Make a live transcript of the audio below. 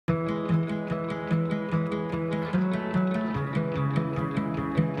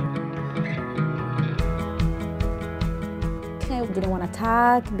didn't want to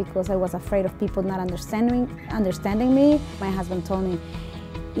talk because I was afraid of people not understanding me. My husband told me,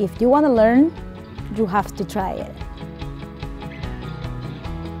 if you want to learn, you have to try it.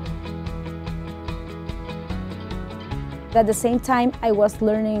 At the same time, I was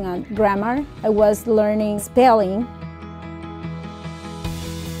learning grammar, I was learning spelling.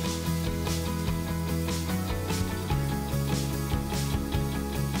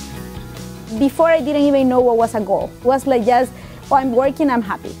 Before, I didn't even know what was a goal. It was like just, oh, I'm working, I'm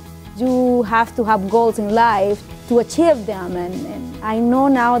happy. You have to have goals in life to achieve them, and I know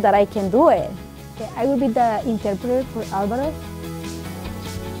now that I can do it. I will be the interpreter for Alvaro.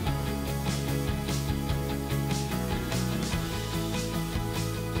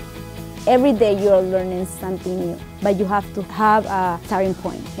 Every day you are learning something new, but you have to have a starting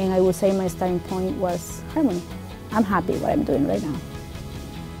point. And I would say my starting point was harmony. I'm happy what I'm doing right now.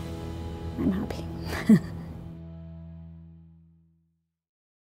 I'm happy.